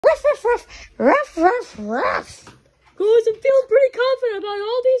Guys, I'm feeling pretty confident about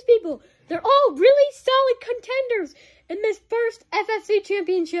all these people. They're all really solid contenders in this first FFC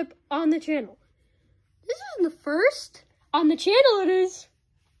championship on the channel. This isn't the first. On the channel it is.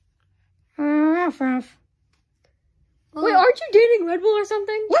 Wait, aren't you dating Red Bull or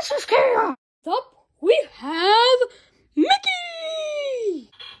something? Let's just carry on. Up, we have Mickey!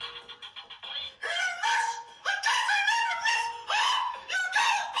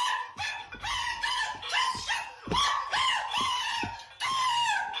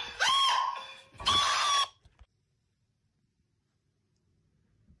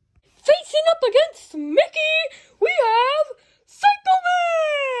 Facing up against Mickey, we have Psycho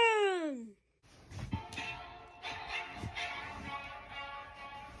Man!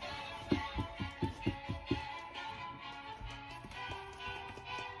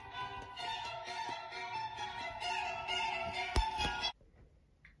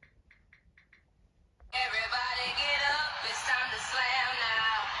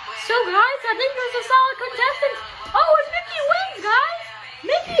 So guys, I think there's a solid contestant. Oh, and Mickey wins, guys!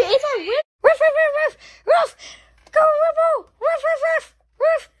 Mickey is a win. Ruff, go Rebel!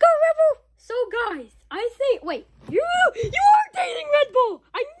 Ruff, go Rebel! So guys, I think, wait, you are dating Red Bull!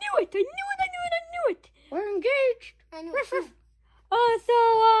 I knew it! We're engaged. I knew it.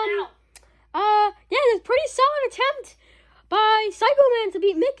 Yeah, it's a pretty solid attempt by Psycho Man to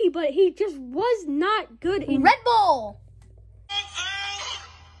beat Mickey, but he just was not good in Red Bull!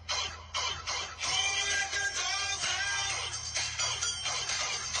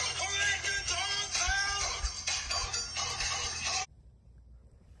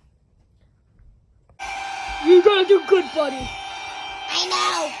 You gotta do good, buddy. I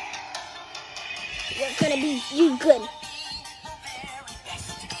know. We're gonna be you good.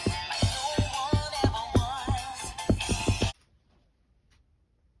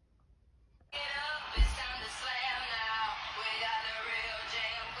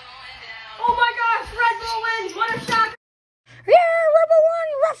 Oh my gosh, Red Bull wins! What a shock! Yeah, Rebel won!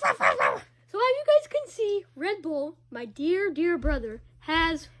 Ruff. So as you guys can see, Red Bull, my dear brother,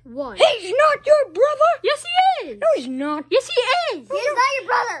 has won. He's not your brother! Yes, he is! No, he's not. Yes, he is! He's not your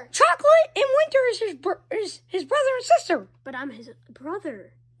brother. Chocolate in winter is his brother and sister. But I'm his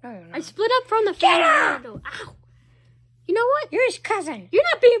brother. No, you're not. I split up from the Get family. out! Ow! You know what? You're his cousin. You're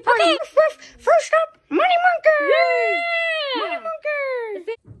not being part Okay, of first up, Money Monkey! Yeah! Money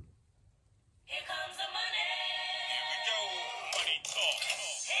Monkey! Here comes the money. Here we go. Money talk.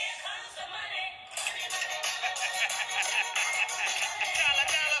 Here comes the money.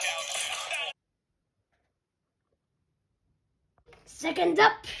 Second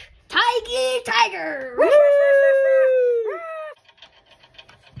up, Tiger!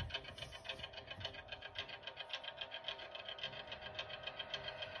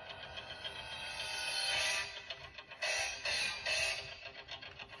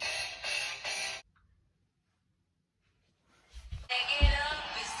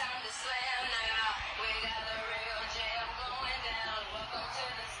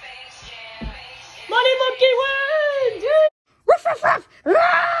 Money Monkey wins!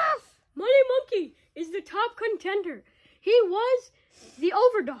 Ruff. Money Monkey is the top contender. He was the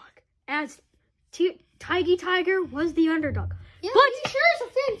overdog, as Tiggy Tiger was the underdog. Yeah, but he sure is a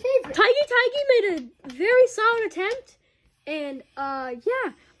fan favorite. Tiggy made a very solid attempt, and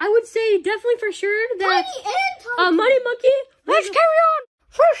yeah, I would say definitely for sure that Money Monkey. Let's carry on.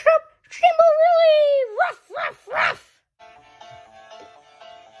 First up, Steamboat Willie! Ruff.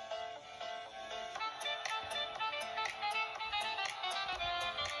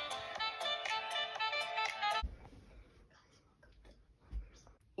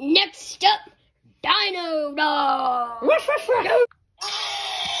 Next up, Dino Dog. Ruff. Let's go.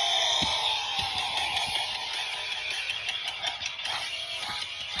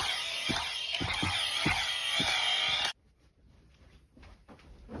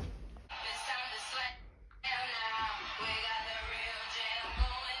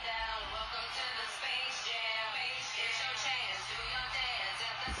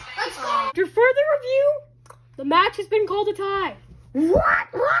 After further review, the match has been called a tie.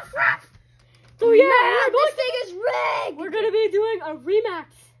 What? Ruff. So yeah, Man, this thing is rigged. we're gonna be doing a rematch.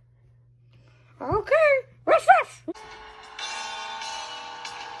 Okay. Ruff.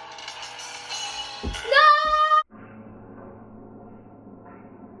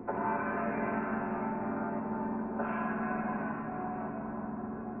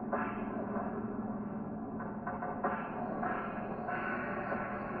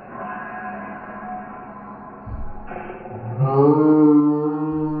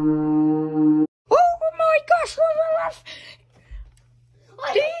 Oh my gosh, Ruff.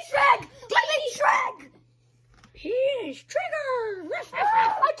 He's rigged. boys, trigger! Ruff, ruff,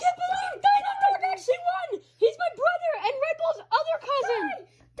 ruff. I can't believe Dino Dog actually won! He's my brother and Red Bull's other cousin!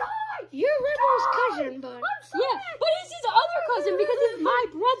 Die! You're Red Bull's cousin, bud. Yeah, but he's his other cousin because he's my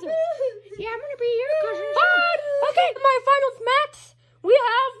brother. Yeah, I'm gonna be your cousin too. But, okay, my final match, we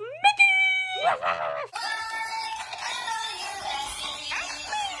have Mickey! Ruff, ruff, ruff.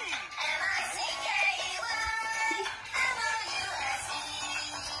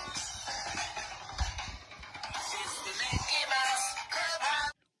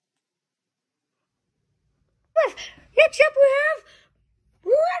 Next up we have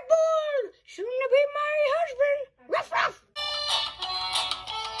Red Bull, soon to be my husband. Ruff, ruff.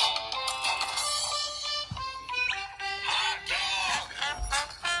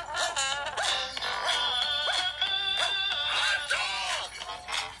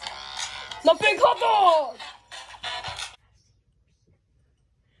 My big hot dog!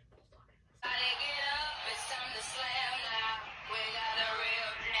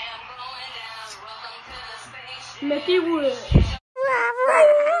 Mickey Wood. My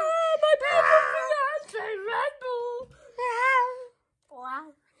fiance, Red Bull.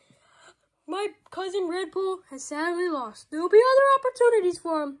 My cousin Red Bull has sadly lost. There will be other opportunities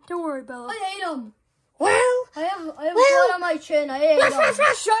for him. Don't worry, Bella. I hate him. Well, I have blood on my chin. I hate ruff, him. ruff,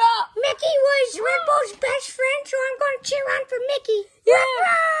 ruff. Shut up! Mickey was Red Bull's best friend, so I'm going to cheer on for Mickey. Yeah! Ruff,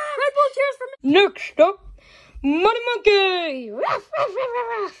 ruff. Red Bull cheers for me. Next up, Money Monkey. Ruff, ruff, ruff, ruff,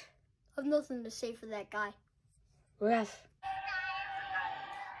 ruff. I have nothing to say for that guy. Ruff.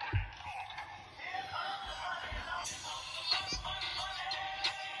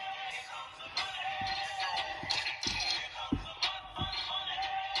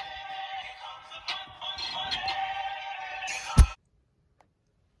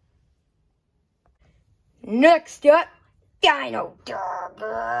 Next up, Dino Dog.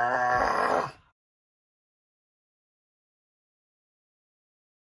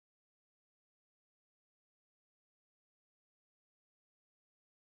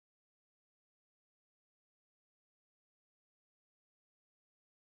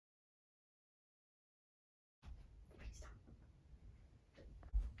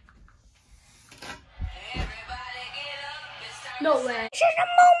 No way. This is a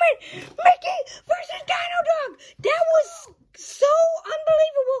moment, Mickey versus Dino Dog. That was so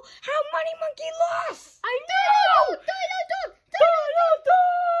unbelievable how Money Monkey lost. I know! Dino Dog! Dino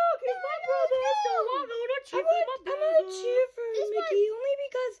Dog! He's my brother, so I'm gonna cheer for my brother. I'm gonna cheer for Mickey only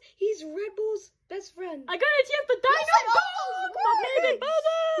because he's Red Bull's best friend. I gotta cheer for Dino Dog! My baby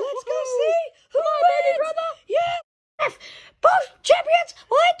brother! Let's go see who my wins. baby brother! Yeah. Both champions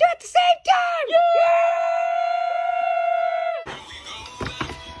will enter at the same time. Yeah.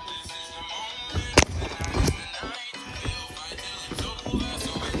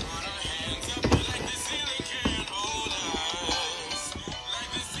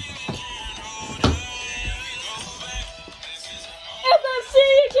 FFC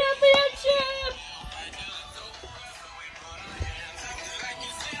Championship!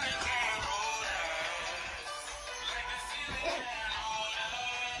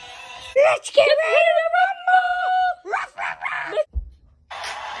 Let's get ready to rumble. Ruff, ruff, ruff.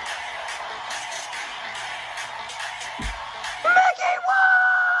 Mickey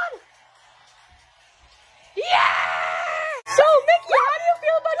won! Yeah! So, Mickey, how do you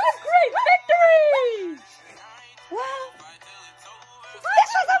feel about this great victory? Well, this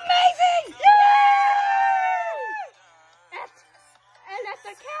was amazing! Yeah! And at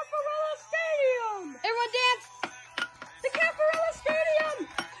the Caparella Stadium! Everyone dance. The Caparella Stadium!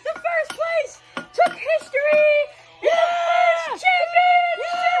 The first place took history!